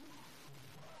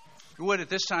If you would, at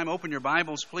this time, open your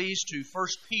Bibles, please, to 1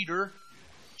 Peter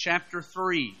chapter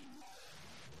 3.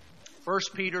 1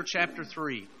 Peter chapter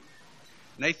 3.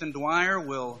 Nathan Dwyer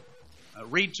will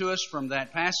read to us from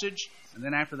that passage, and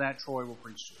then after that, Troy will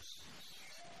preach to us.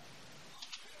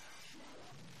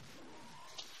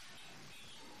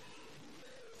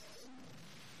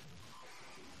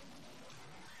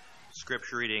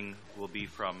 Scripture reading will be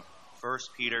from 1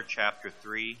 Peter chapter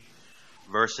 3,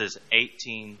 verses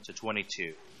 18 to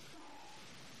 22.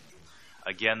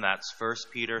 Again, that's 1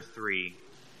 Peter 3,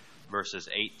 verses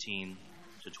 18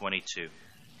 to 22.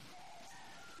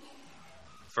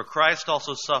 For Christ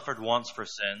also suffered once for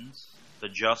sins, the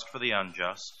just for the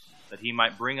unjust, that he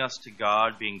might bring us to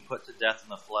God, being put to death in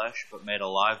the flesh, but made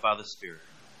alive by the Spirit,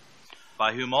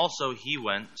 by whom also he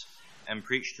went and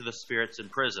preached to the spirits in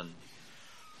prison,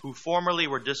 who formerly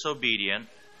were disobedient,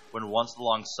 when once the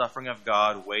long-suffering of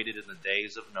God waited in the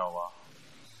days of Noah,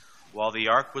 while the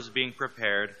ark was being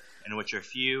prepared, in which a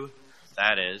few,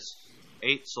 that is,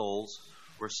 8 souls,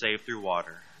 were saved through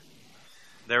water.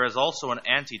 There is also an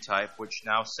antitype which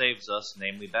now saves us,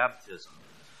 namely baptism,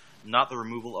 not the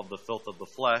removal of the filth of the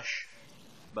flesh,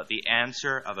 but the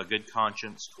answer of a good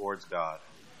conscience towards God,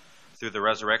 through the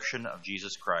resurrection of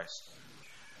Jesus Christ,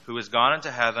 who is gone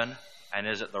into heaven and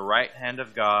is at the right hand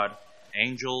of God,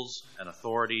 angels and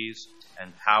authorities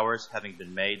and powers having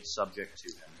been made subject to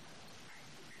him.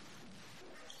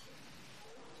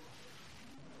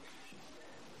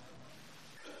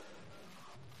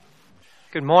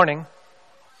 Good morning.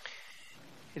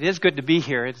 It is good to be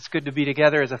here. It's good to be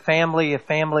together as a family of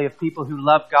people who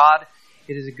love God.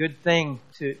 It is a good thing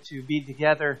to be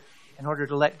together in order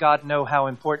to let God know how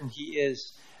important He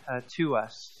is to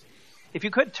us. If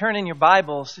you could turn in your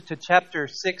Bibles to chapter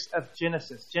 6 of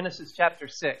Genesis. Genesis chapter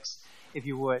 6, if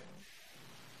you would.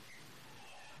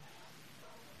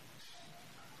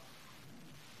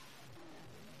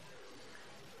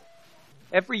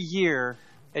 Every year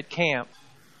at camp,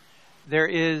 there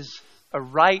is a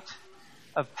rite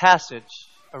of passage,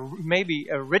 maybe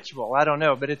a ritual, I don't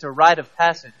know, but it's a rite of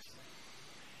passage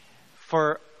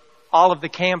for all of the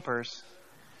campers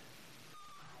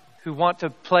who want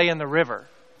to play in the river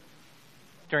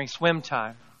during swim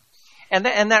time. And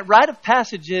that rite of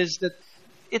passage is that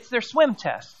it's their swim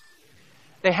test.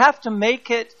 They have to make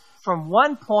it from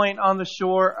one point on the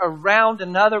shore around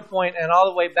another point and all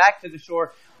the way back to the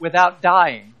shore without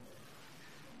dying.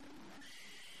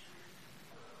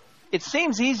 It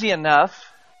seems easy enough,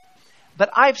 but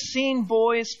I've seen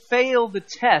boys fail the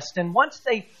test. And once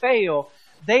they fail,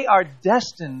 they are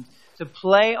destined to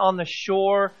play on the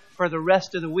shore for the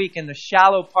rest of the week in the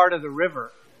shallow part of the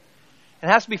river. It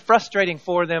has to be frustrating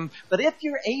for them. But if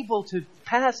you're able to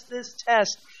pass this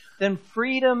test, then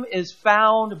freedom is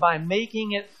found by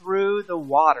making it through the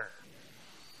water.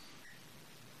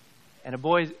 And a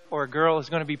boy or a girl is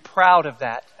going to be proud of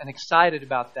that and excited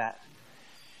about that.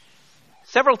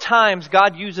 Several times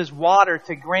God uses water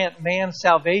to grant man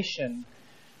salvation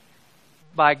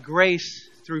by grace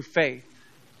through faith.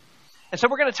 And so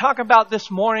we're going to talk about this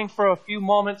morning for a few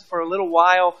moments, for a little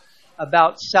while,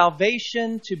 about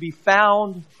salvation to be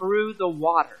found through the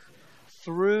water.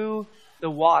 Through the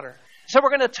water. So we're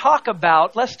going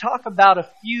to let's talk about a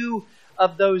few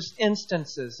of those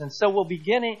instances. And so we'll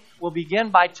begin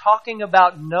by talking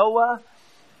about Noah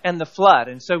and the flood.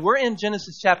 And so we're in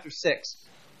Genesis chapter 6.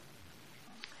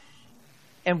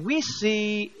 And we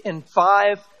see in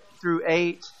 5 through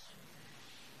 8,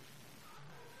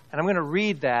 and I'm going to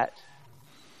read that.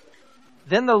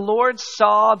 Then the Lord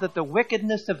saw that the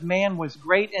wickedness of man was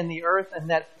great in the earth,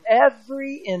 and that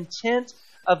every intent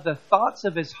of the thoughts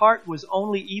of his heart was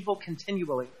only evil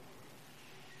continually.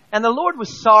 And the Lord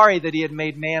was sorry that he had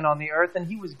made man on the earth, and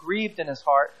he was grieved in his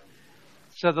heart.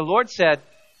 So the Lord said,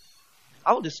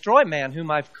 I will destroy man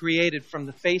whom I've created from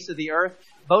the face of the earth,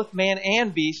 both man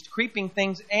and beast, creeping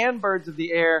things and birds of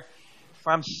the air,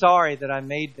 for I'm sorry that I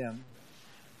made them.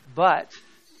 But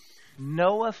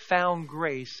Noah found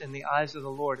grace in the eyes of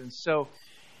the Lord. And so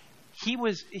he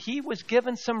was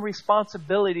given some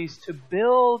responsibilities to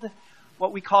build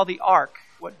what we call the ark,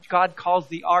 what God calls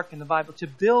the ark in the Bible, to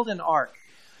build an ark,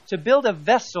 to build a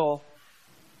vessel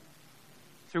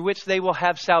through which they will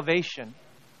have salvation.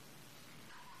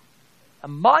 A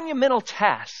monumental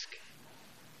task.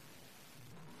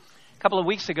 A couple of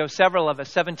weeks ago,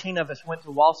 17 of us went to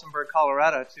Walsenburg,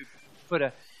 Colorado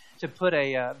to put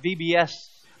a VBS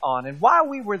on. And while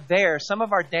we were there, some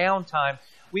of our downtime,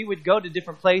 we would go to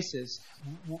different places.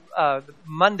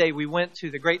 Monday, we went to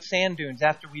the Great Sand Dunes.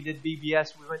 After we did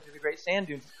VBS, we went to the Great Sand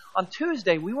Dunes. On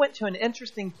Tuesday, we went to an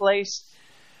interesting place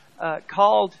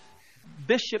called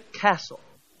Bishop Castle.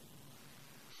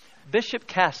 Bishop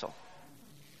Castle.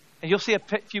 And you'll see a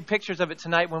few pictures of it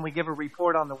tonight when we give a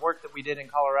report on the work that we did in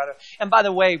Colorado. And by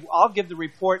the way, I'll give the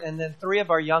report, and then 3 of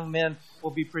our young men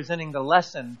will be presenting the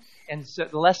lessons.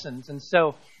 And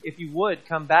so if you would,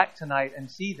 come back tonight and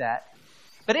see that.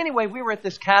 But anyway, we were at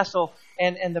this castle,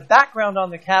 and the background on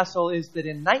the castle is that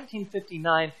in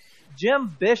 1959,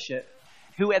 Jim Bishop,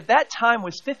 who at that time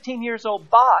was 15 years old,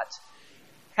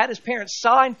 had his parents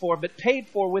sign for, but paid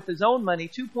for with his own money,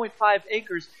 2.5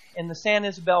 acres in the San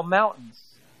Isabel Mountains.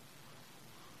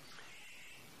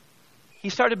 He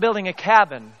started building a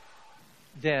cabin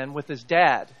then with his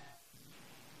dad.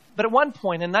 But at one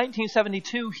point in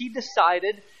 1972, he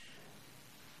decided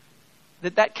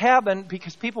that cabin,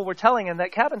 because people were telling him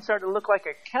that cabin started to look like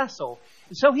a castle.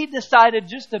 And so he decided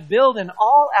just to build an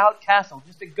all-out castle,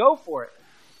 just to go for it.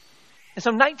 And so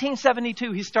in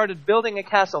 1972, he started building a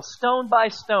castle, stone by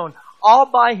stone, all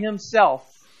by himself.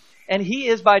 And he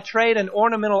is by trade an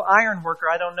ornamental iron worker.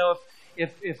 I don't know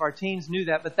if our teens knew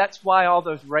that, but that's why all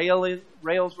those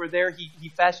rails were there. He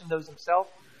fashioned those himself.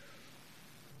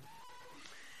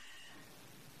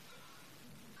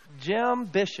 Jim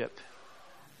Bishop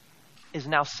is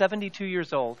now 72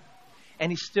 years old,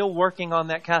 and he's still working on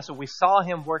that castle. We saw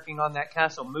him working on that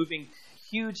castle, moving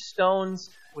huge stones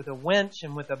with a winch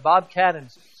and with a bobcat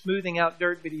and smoothing out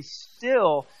dirt, but he's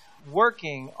still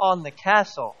working on the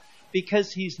castle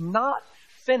because he's not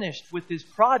finished with his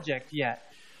project yet.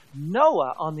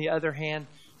 Noah, on the other hand,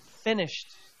 finished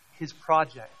his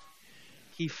project.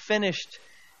 He finished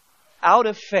out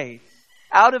of faith,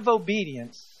 out of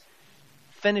obedience,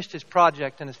 finished his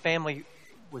project, and his family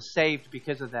was saved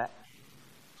because of that.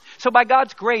 So by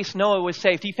God's grace, Noah was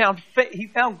saved. He found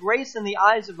grace in the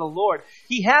eyes of the Lord.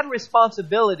 He had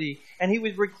responsibility, and he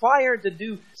was required to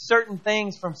do certain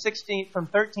things from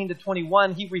 13 to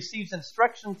 21. He receives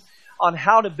instructions on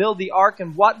how to build the ark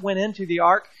and what went into the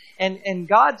ark. And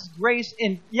God's grace,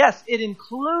 yes, it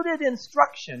included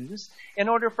instructions in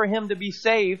order for him to be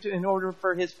saved, in order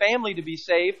for his family to be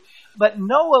saved. But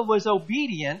Noah was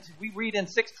obedient. We read in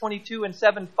 6:22 and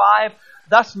 7:5,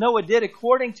 thus Noah did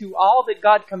according to all that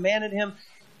God commanded him,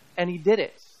 and he did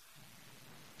it.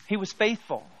 He was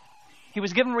faithful. He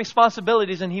was given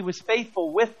responsibilities, and he was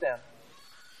faithful with them.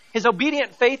 His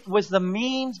obedient faith was the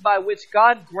means by which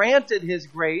God granted his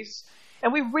grace.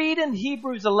 And we read in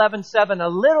Hebrews 11:7 a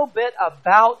little bit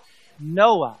about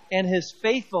Noah and his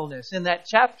faithfulness. In that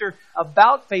chapter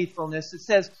about faithfulness, it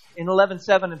says in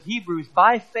 11:7 of Hebrews,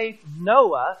 by faith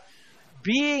Noah,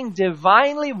 being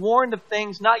divinely warned of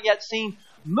things not yet seen,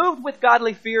 moved with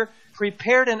godly fear,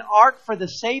 prepared an ark for the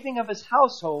saving of his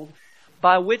household,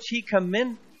 by which he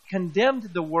condemned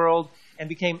the world and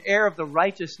became heir of the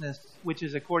righteousness which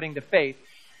is according to faith.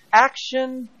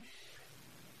 Action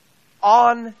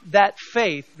on that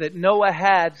faith that Noah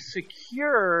had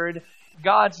secured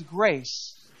God's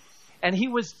grace. And he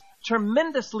was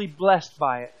tremendously blessed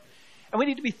by it. And we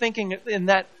need to be thinking in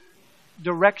that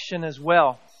direction as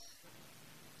well.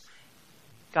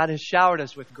 God has showered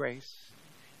us with grace.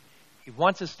 He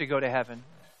wants us to go to heaven.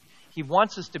 He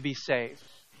wants us to be saved.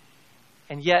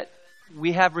 And yet,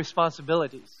 we have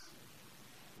responsibilities.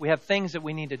 We have things that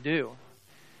we need to do.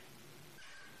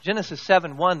 Genesis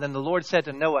 7:1, then the Lord said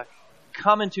to Noah,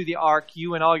 come into the ark,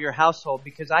 you and all your household,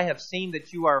 because I have seen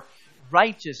that you are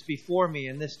righteous before me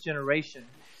in this generation.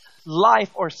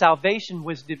 Life or salvation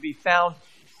was to be found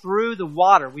through the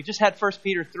water. We just had 1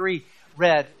 Peter 3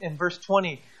 read in verse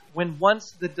 20. When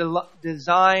once the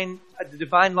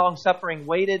divine long-suffering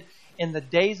waited in the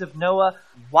days of Noah,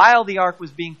 while the ark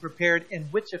was being prepared, in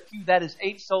which a few, that is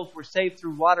 8 souls, were saved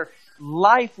through water,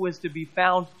 life was to be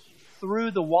found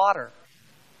through the water.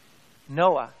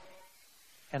 Noah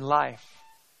and life.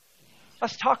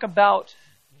 Let's talk about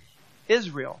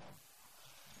Israel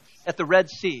at the Red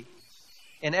Sea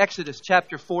in Exodus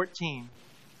chapter 14.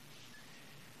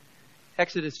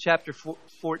 Exodus chapter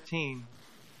 14.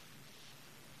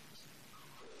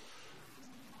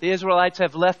 The Israelites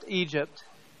have left Egypt.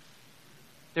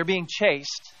 They're being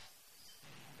chased.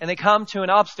 And they come to an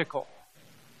obstacle.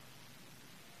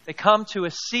 They come to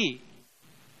a sea.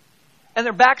 And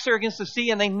their backs are against the sea,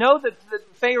 and they know that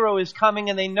Pharaoh is coming,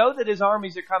 and they know that his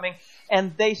armies are coming,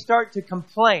 and they start to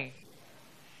complain.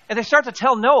 And they start to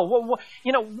tell Noah,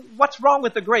 what's wrong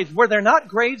with the graves? Were there not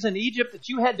graves in Egypt that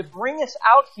you had to bring us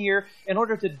out here in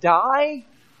order to die?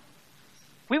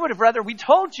 We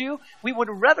told you, we would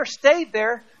have rather stayed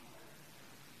there.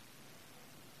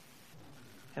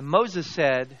 And Moses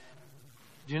said,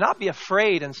 do not be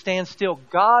afraid and stand still.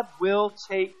 God will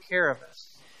take care of us.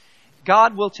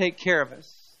 God will take care of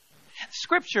us.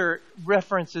 Scripture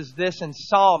references this in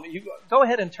Psalm. You go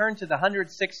ahead and turn to the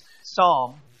 106th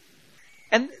Psalm.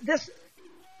 And this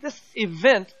This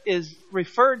event is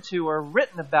referred to or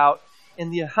written about in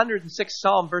the 106th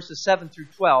Psalm, verses 7 through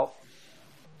 12.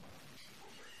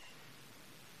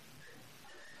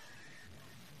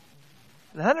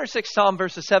 The 106th Psalm,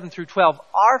 verses 7 through 12.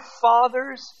 Our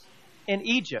fathers in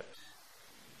Egypt.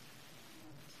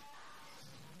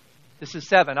 This is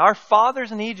 7. Our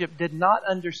fathers in Egypt did not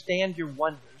understand your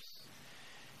wonders.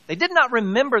 They did not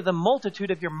remember the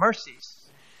multitude of your mercies,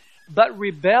 but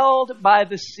rebelled by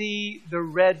the sea, the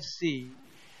Red Sea.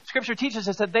 Scripture teaches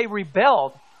us that they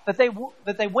rebelled, that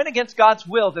they went against God's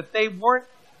will, that they weren't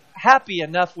happy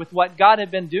enough with what God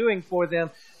had been doing for them.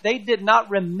 They did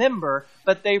not remember,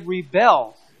 but they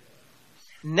rebelled.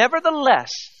 Nevertheless,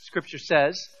 Scripture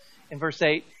says in verse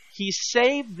 8, He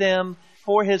saved them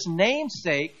for His name's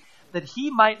sake, that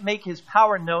He might make His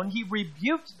power known. He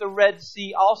rebuked the Red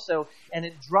Sea also, and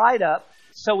it dried up.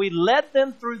 So He led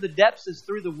them through the depths as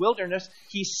through the wilderness.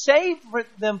 He saved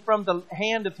them from the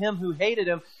hand of him who hated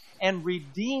Him, and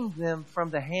redeemed them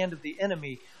from the hand of the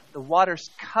enemy. The waters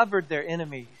covered their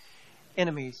enemies.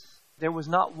 There was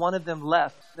not one of them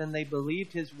left. Then they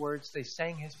believed His words. They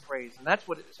sang His praise. And that's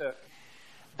what it took.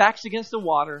 Backs against the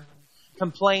water,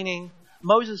 complaining.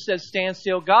 Moses says, stand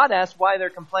still. God asks why they're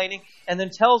complaining, and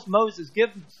then tells Moses,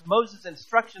 gives Moses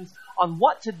instructions on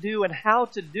what to do and how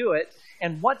to do it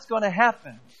and what's going to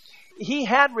happen. He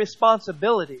had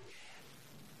responsibility.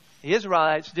 The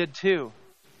Israelites did too.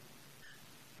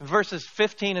 Verses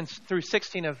 15 through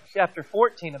 16 of chapter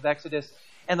 14 of Exodus.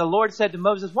 And the Lord said to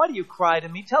Moses, why do you cry to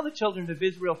me? Tell the children of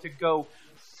Israel to go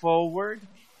forward.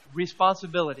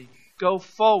 Responsibility. Go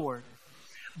forward.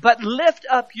 But lift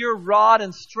up your rod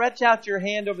and stretch out your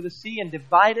hand over the sea and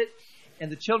divide it.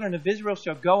 And the children of Israel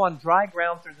shall go on dry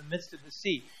ground through the midst of the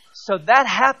sea. So that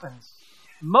happens.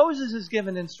 Moses is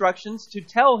given instructions to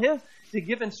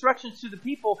give instructions to the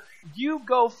people. You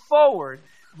go forward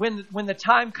when the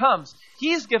time comes.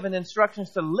 He's given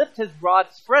instructions to lift his rod,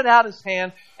 spread out his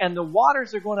hand, and the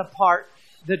waters are going to part.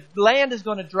 The land is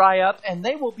going to dry up, and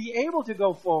they will be able to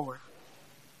go forward.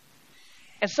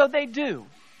 And so they do.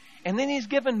 And then he's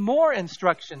given more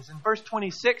instructions. In verse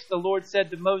 26, the Lord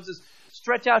said to Moses,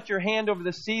 stretch out your hand over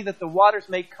the sea that the waters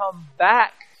may come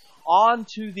back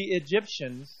onto the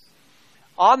Egyptians,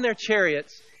 on their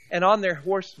chariots, and on their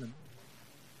horsemen.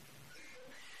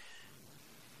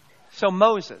 So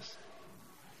Moses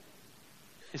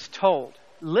is told,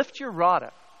 lift your rod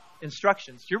up.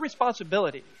 Instructions, your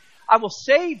responsibility. I will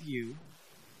save you,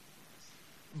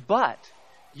 but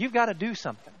you've got to do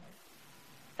something.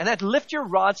 And that's lift your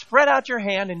rod, spread out your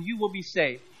hand, and you will be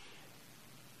saved.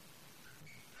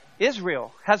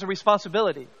 Israel has a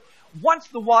responsibility. Once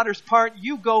the waters part,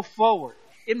 you go forward.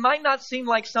 It might not seem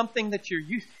like something that you're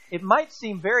used to. It might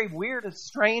seem very weird, a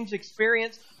strange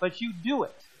experience, but you do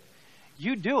it.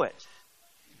 You do it.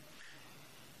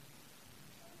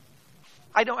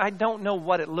 I don't know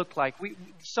what it looked like.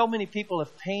 So many people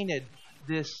have painted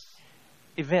this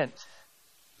event.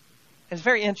 It's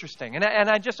very interesting. And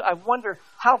I wonder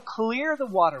how clear the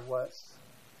water was.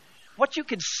 What you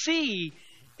could see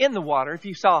in the water, if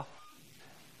you saw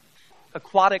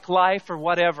aquatic life or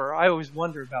whatever. I always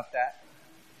wonder about that.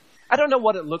 I don't know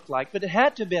what it looked like, but it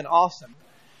had to have been awesome.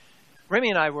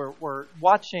 Remy and I were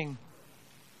watching.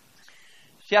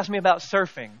 She asked me about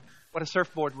surfing, what a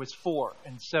surfboard was for.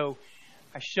 And so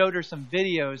I showed her some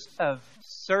videos of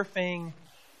surfing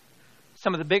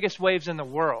some of the biggest waves in the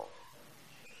world.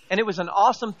 And it was an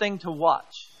awesome thing to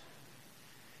watch.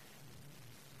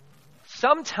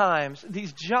 Sometimes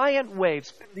these giant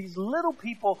waves, these little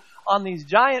people on these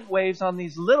giant waves, on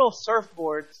these little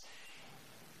surfboards,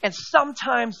 and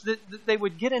sometimes they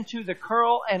would get into the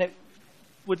curl and it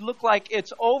would look like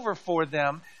it's over for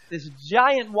them. This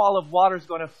giant wall of water is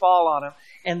going to fall on them,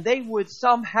 and they would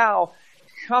somehow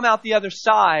come out the other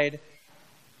side.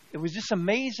 It was just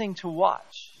amazing to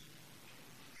watch.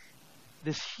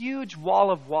 This huge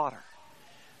wall of water.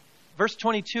 Verse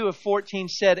 22 of 14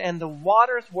 said, and the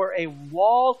waters were a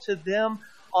wall to them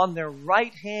on their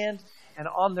right hand and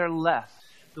on their left.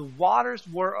 The waters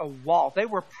were a wall. They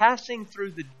were passing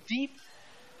through the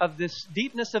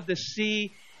deepness of the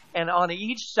sea, and on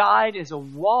each side is a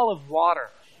wall of water.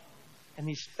 And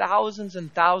these thousands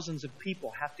and thousands of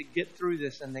people have to get through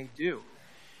this, and they do.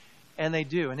 And they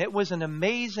do. And it was an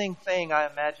amazing thing, I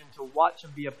imagine, to watch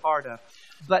and be a part of.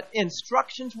 But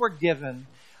instructions were given.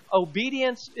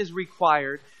 Obedience is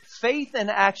required. Faith and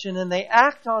action. And they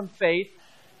act on faith.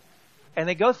 And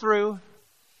they go through.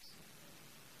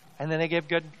 And then they give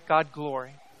God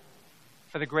glory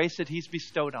for the grace that He's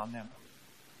bestowed on them.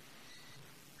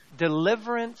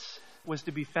 Deliverance was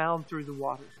to be found through the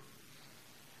waters.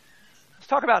 Let's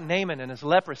talk about Naaman and his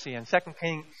leprosy in 2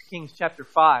 Kings chapter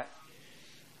 5.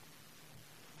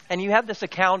 And you have this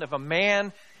account of a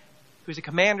man who's a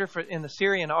commander in the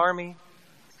Syrian army,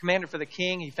 commander for the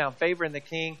king. He found favor in the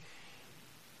king.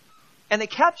 And they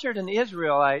captured an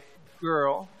Israelite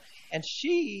girl, and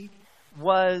she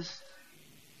was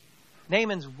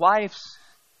Naaman's wife's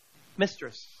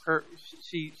mistress.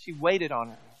 She waited on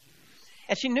her.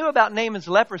 And she knew about Naaman's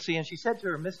leprosy, and she said to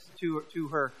her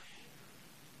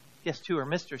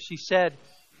mistress, she said,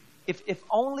 if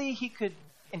only he could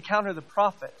encounter the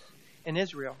prophet in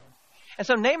Israel. And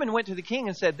so Naaman went to the king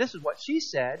and said, this is what she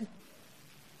said.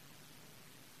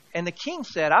 And the king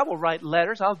said, I will write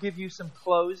letters. I'll give you some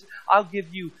clothes. I'll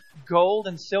give you gold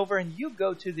and silver. And you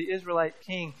go to the Israelite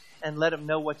king and let him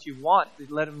know what you want.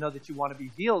 Let him know that you want to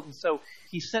be healed. And so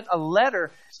he sent a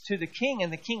letter to the king,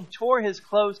 and the king tore his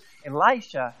clothes. And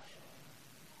Elisha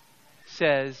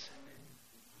says,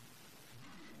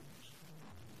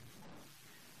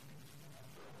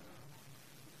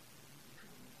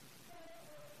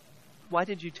 why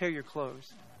did you tear your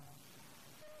clothes?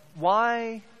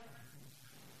 Why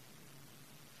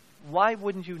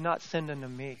wouldn't you not send unto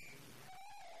me?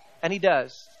 And he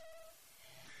does.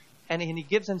 And he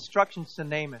gives instructions to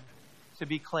Naaman to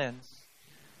be cleansed.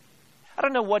 I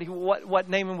don't know what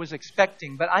Naaman was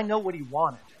expecting, but I know what he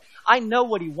wanted. I know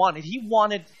what he wanted. He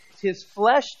wanted his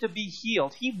flesh to be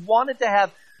healed. He wanted to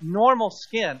have normal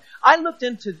skin. I looked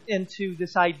into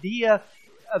this idea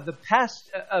of the past.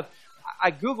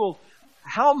 I Googled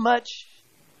how much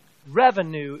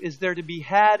revenue is there to be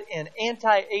had in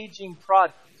anti-aging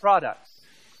products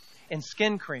and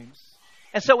skin creams.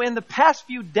 And so in the past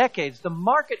few decades, the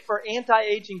market for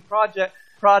anti-aging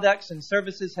products and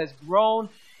services has grown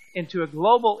into a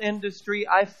global industry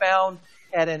I found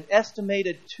at an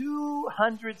estimated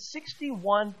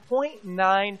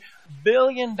 $261.9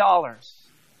 billion.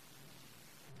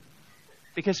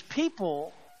 Because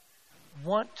people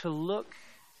want to look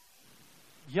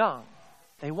young.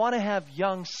 They want to have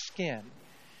young skin.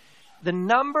 The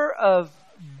number of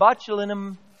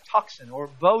botulinum toxin or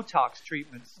Botox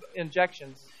treatments,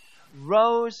 injections,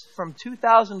 rose from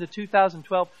 2000 to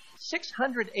 2012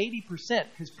 680%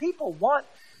 because people want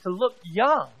to look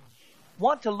young,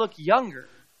 want to look younger.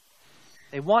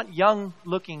 They want young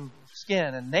looking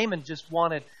skin, and Naaman just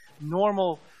wanted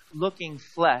normal looking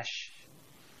flesh.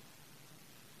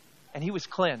 And he was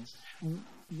cleansed.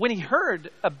 When he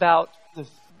heard about the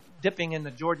dipping in the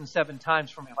Jordan 7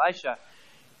 times from Elisha,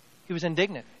 he was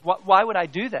indignant. Why would I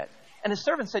do that? And his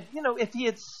servant said, if he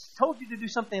had told you to do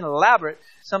something elaborate,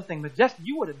 something majestic,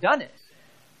 you would have done it.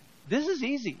 This is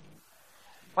easy.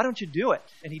 Why don't you do it?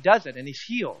 And he does it, and he's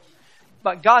healed.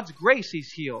 By God's grace,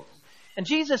 he's healed. And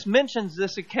Jesus mentions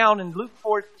this account in Luke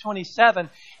 4:27.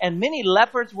 And many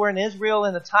lepers were in Israel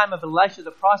in the time of Elisha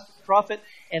the prophet,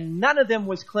 and none of them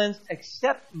was cleansed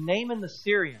except Naaman the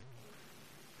Syrian.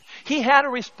 He had a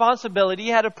responsibility. He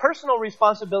had a personal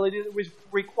responsibility that was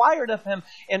required of him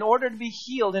in order to be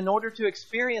healed, in order to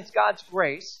experience God's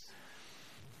grace.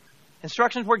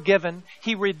 Instructions were given.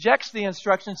 He rejects the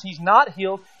instructions. He's not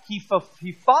healed. He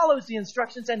follows the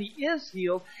instructions, and he is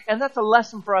healed. And that's a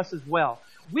lesson for us as well.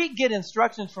 We get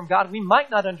instructions from God. We might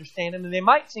not understand them, and they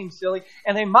might seem silly,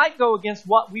 and they might go against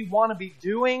what we want to be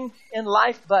doing in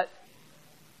life, but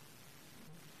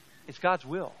it's God's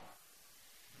will.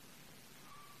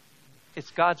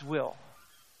 It's God's will.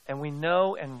 And we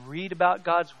know and read about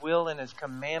God's will and His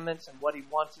commandments and what He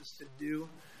wants us to do.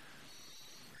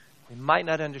 We might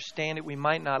not understand it. We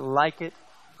might not like it.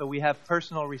 But we have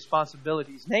personal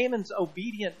responsibilities. Naaman's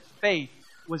obedient faith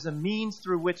was a means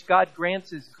through which God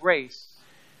grants His grace.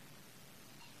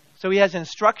 So he has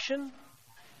instruction.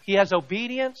 He has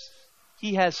obedience.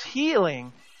 He has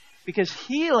healing. Because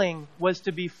healing was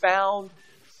to be found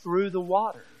through the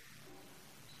water.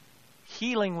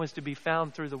 Healing was to be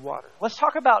found through the water. Let's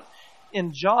talk about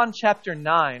in John chapter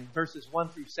 9, verses 1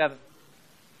 through 7.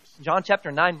 John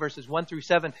chapter 9, verses 1 through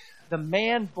 7. The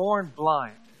man born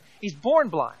blind. He's born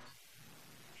blind.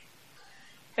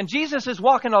 And Jesus is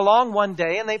walking along one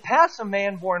day, and they pass a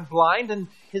man born blind, and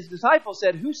his disciples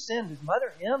said, who sinned? His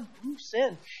mother, him? Who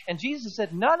sinned? And Jesus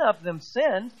said, none of them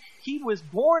sinned. He was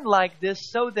born like this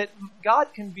so that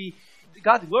God's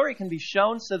glory can be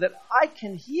shown, so that I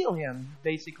can heal him,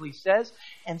 basically says.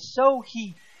 And so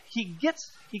he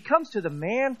comes to the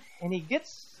man, and he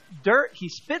gets dirt, he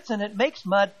spits in it, makes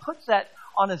mud, puts that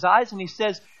on his eyes, and he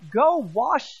says, go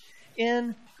wash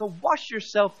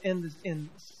yourself in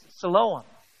Siloam.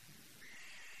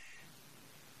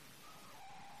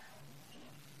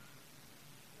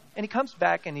 And he comes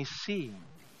back and he's seeing.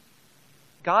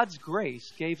 God's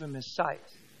grace gave him his sight.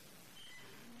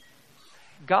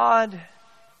 God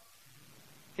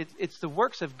It's the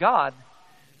works of God.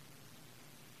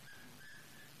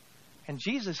 And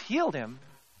Jesus healed him.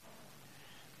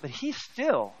 But he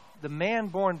still, the man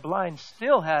born blind,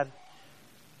 still had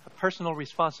a personal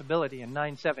responsibility in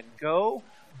 9:7. Go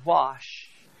wash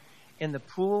in the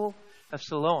pool of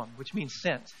Siloam, which means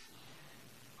sent.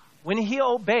 When he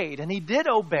obeyed, and he did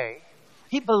obey,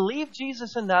 he believed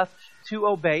Jesus enough to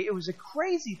obey. It was a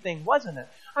crazy thing, wasn't it?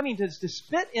 I mean, to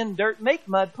spit in dirt, make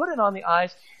mud, put it on the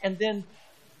eyes, and then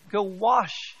go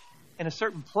wash in a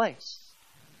certain place.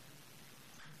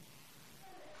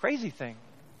 Crazy thing.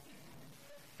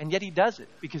 And yet he does it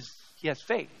because he has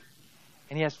faith.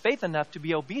 And he has faith enough to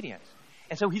be obedient.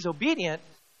 And so he's obedient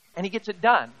and he gets it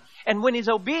done. And when he's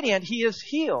obedient, he is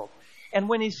healed. And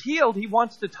when he's healed, he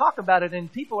wants to talk about it.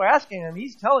 And people are asking him.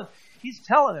 He's telling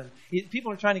them.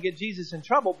 People are trying to get Jesus in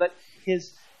trouble. But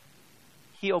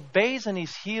he obeys and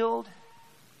he's healed.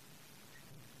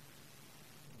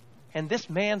 And this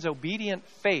man's obedient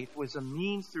faith was a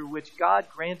means through which God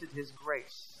granted his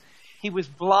grace. He was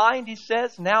blind, he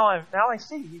says. Now I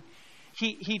see.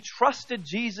 He trusted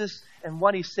Jesus and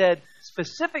what he said.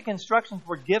 Specific instructions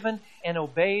were given and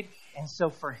obeyed. And so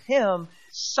for him,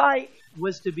 sight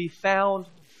was to be found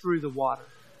through the water.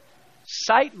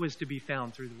 Sight was to be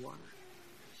found through the water.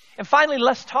 And finally,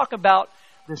 let's talk about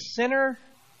the sinner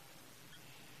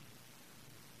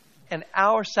and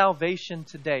our salvation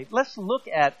today. Let's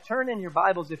turn in your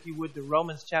Bibles, if you would, to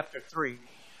Romans chapter 3.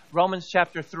 Romans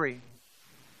chapter 3.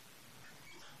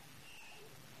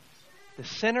 The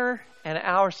sinner and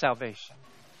our salvation.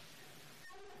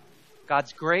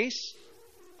 God's grace,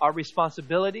 our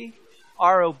responsibility,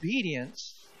 our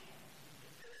obedience,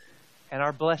 and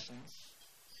our blessings.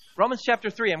 Romans chapter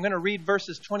 3, I'm going to read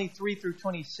verses 23 through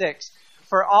 26.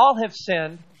 For all have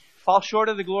sinned, fall short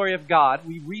of the glory of God.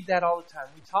 We read that all the time.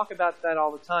 We talk about that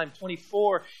all the time.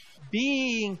 24,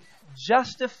 being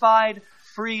justified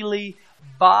freely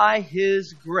by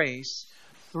His grace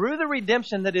through the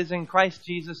redemption that is in Christ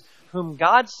Jesus, whom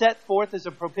God set forth as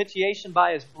a propitiation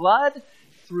by His blood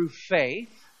through faith,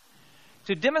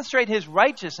 to demonstrate His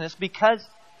righteousness, because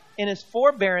in His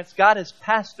forbearance God has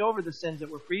passed over the sins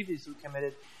that were previously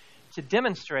committed, to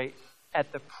demonstrate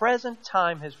at the present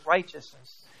time His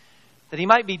righteousness, that He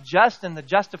might be just and the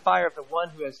justifier of the one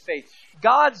who has faith.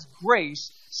 God's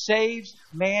grace saves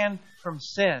man from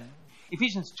sin.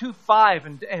 Ephesians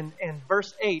 2:5 and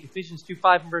verse 8. Ephesians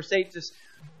 2:5 and verse 8 says,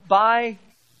 by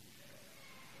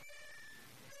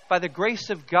the grace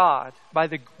of God,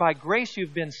 by grace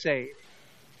you've been saved.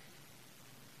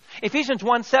 Ephesians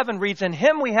 1:7 reads, in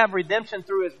Him we have redemption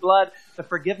through His blood, the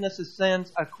forgiveness of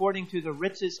sins according to the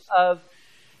riches of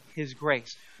His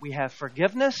grace. We have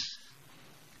forgiveness.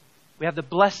 We have the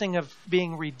blessing of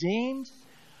being redeemed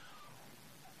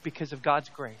because of God's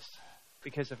grace.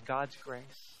 Because of God's grace.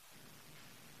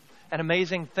 An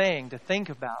amazing thing to think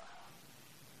about.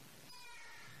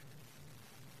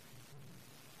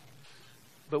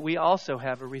 But we also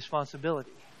have a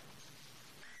responsibility.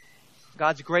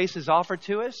 God's grace is offered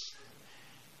to us.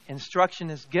 Instruction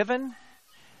is given.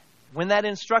 When that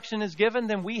instruction is given,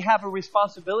 then we have a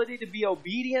responsibility to be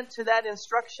obedient to that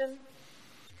instruction.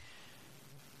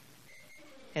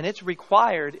 And it's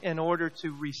required in order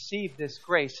to receive this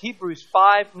grace. Hebrews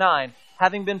 5:9,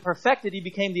 having been perfected, He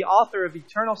became the author of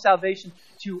eternal salvation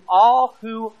to all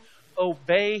who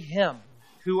obey Him,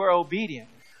 who are obedient.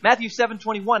 Matthew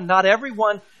 7:21, not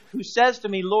everyone who says to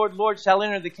me, Lord, Lord, shall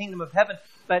enter the kingdom of heaven,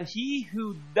 but he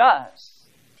who does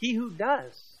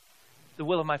the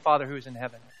will of my Father who is in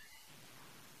heaven.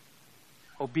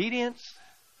 Obedience,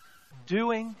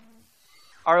 doing.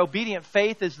 Our obedient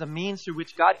faith is the means through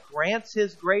which God grants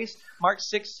His grace. Mark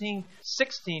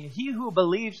 16:16, he who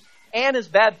believes and is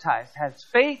baptized has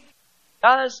faith,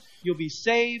 you'll be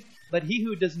saved, but he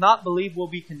who does not believe will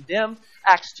be condemned.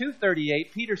 Acts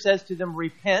 2:38, Peter says to them,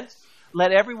 repent,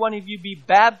 let every one of you be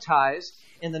baptized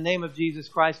in the name of Jesus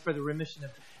Christ for the remission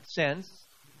of sins.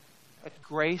 At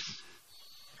grace,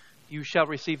 you shall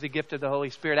receive the gift of the Holy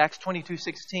Spirit. Acts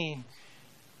 22:16,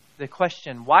 the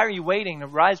question, why are you waiting?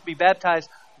 Arise, be baptized,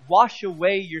 wash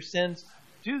away your sins.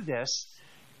 Do this,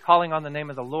 calling on the name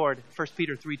of the Lord. 1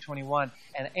 Peter 3:21,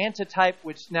 an antitype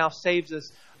which now saves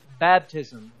us,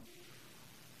 baptism.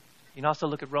 You can also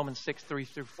look at Romans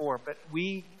 6:3-4. But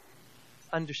we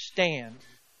understand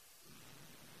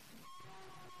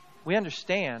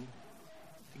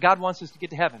God wants us to get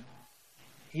to heaven.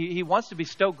 He wants to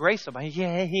bestow grace upon us.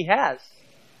 He has.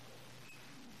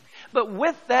 But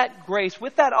with that grace,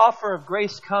 with that offer of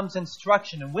grace comes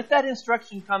instruction. And with that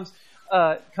instruction comes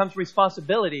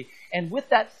responsibility. And with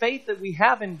that faith that we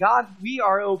have in God, we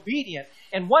are obedient.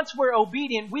 And once we're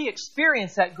obedient, we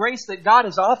experience that grace that God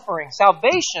is offering.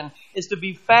 Salvation is to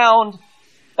be found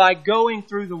by going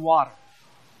through the water.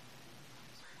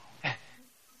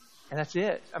 And that's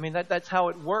it. I mean, that's how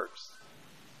it works.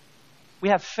 We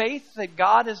have faith that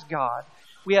God is God.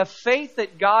 We have faith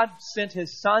that God sent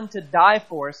His Son to die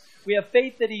for us. We have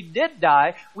faith that He did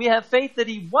die. We have faith that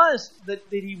He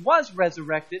was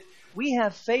resurrected. We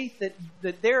have faith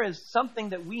that there is something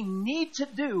that we need to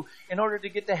do in order to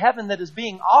get to heaven that is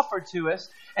being offered to us.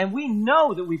 And we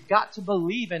know that we've got to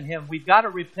believe in Him. We've got to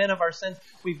repent of our sins.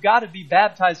 We've got to be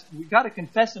baptized. We've got to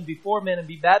confess Him before men and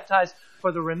be baptized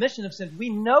for the remission of sins. We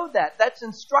know that. That's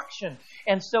instruction.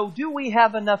 And so do we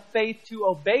have enough faith to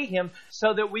obey Him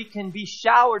so that we can be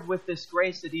showered with this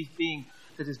grace that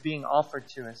is being offered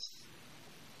to us?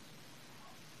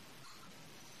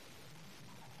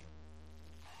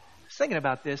 I was thinking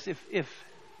about this. If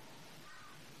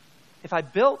I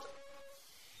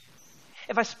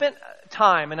spent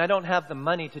time, and I don't have the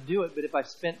money to do it, but if I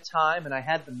spent time and I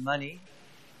had the money,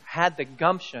 had the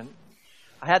gumption,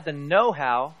 I had the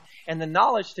know-how, and the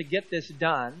knowledge to get this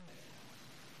done,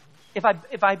 if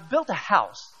I built a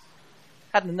house,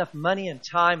 had enough money and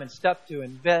time and stuff to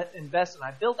invest, and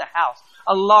I built a house,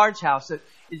 a large house,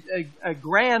 a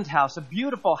grand house, a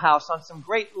beautiful house on some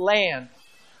great land,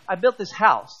 I built this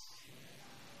house,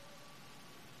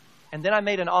 and then I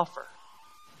made an offer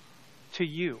to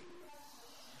you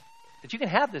that you can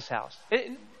have this house.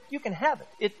 You can have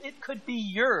it. It could be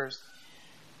yours.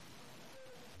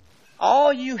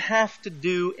 All you have to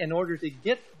do in order to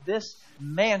get this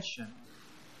mansion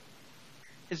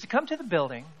is to come to the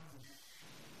building,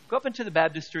 go up into the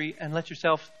baptistry, and let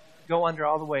yourself go under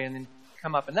all the way and then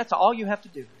come up. And that's all you have to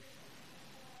do.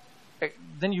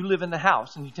 Then you live in the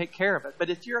house and you take care of it.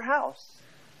 But it's your house.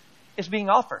 It's being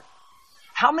offered.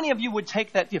 How many of you would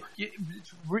take that deal?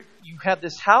 You have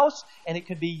this house and it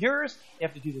could be yours. You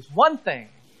have to do this one thing.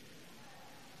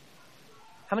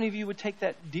 How many of you would take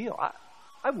that deal?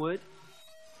 I would.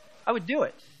 I would do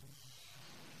it.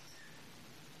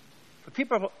 But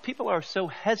people are so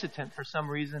hesitant for some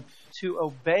reason to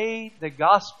obey the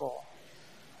gospel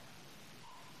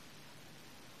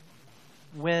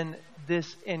when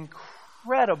this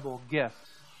incredible gift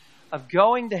of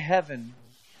going to heaven,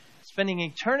 spending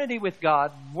eternity with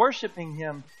God, worshiping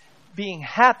Him, being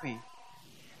happy,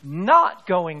 not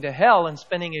going to hell and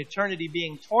spending eternity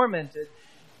being tormented,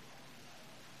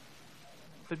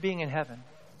 but being in heaven.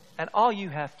 And all you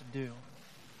have to do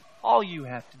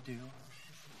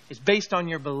is based on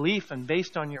your belief and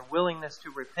based on your willingness to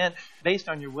repent, based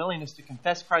on your willingness to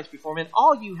confess Christ before men,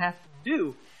 all you have to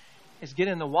do is get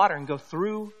in the water and go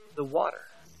through the water.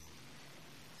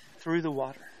 Through the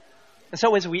water. And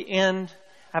so as we end,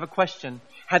 I have a question.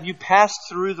 Have you passed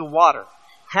through the water?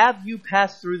 Have you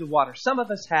passed through the water? Some of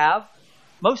us have.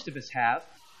 Most of us have.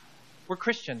 We're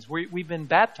Christians. We've been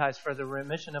baptized for the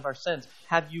remission of our sins.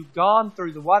 Have you gone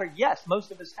through the water? Yes,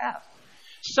 most of us have.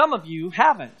 Some of you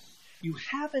haven't. You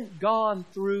haven't gone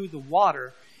through the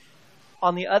water.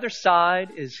 On the other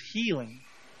side is healing,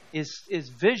 is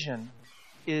vision,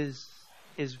 is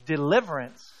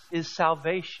deliverance, is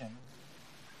salvation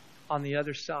on the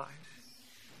other side.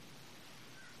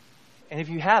 And if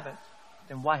you haven't,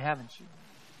 then why haven't you?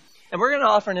 And we're going to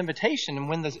offer an invitation. And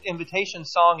when the invitation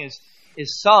song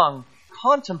is sung,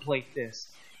 contemplate this.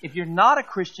 If you're not a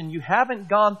Christian, you haven't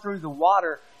gone through the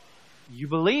water, you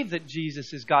believe that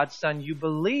Jesus is God's Son, you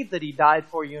believe that He died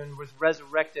for you and was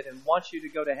resurrected and wants you to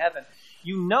go to heaven,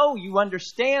 you know, you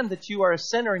understand that you are a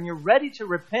sinner and you're ready to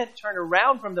repent, turn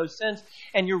around from those sins,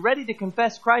 and you're ready to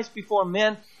confess Christ before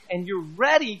men, and you're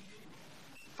ready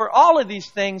for all of these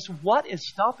things. What is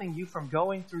stopping you from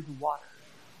going through the water?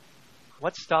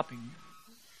 What's stopping you?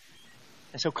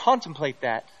 And so contemplate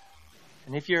that.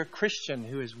 And if you're a Christian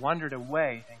who has wandered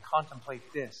away, then contemplate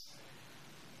this.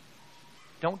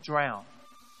 Don't drown.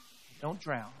 Don't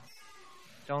drown.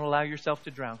 Don't allow yourself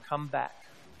to drown. Come back.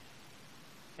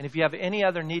 And if you have any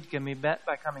other need, give me bet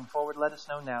by coming forward. Let us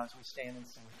know now as we stand and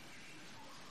sing.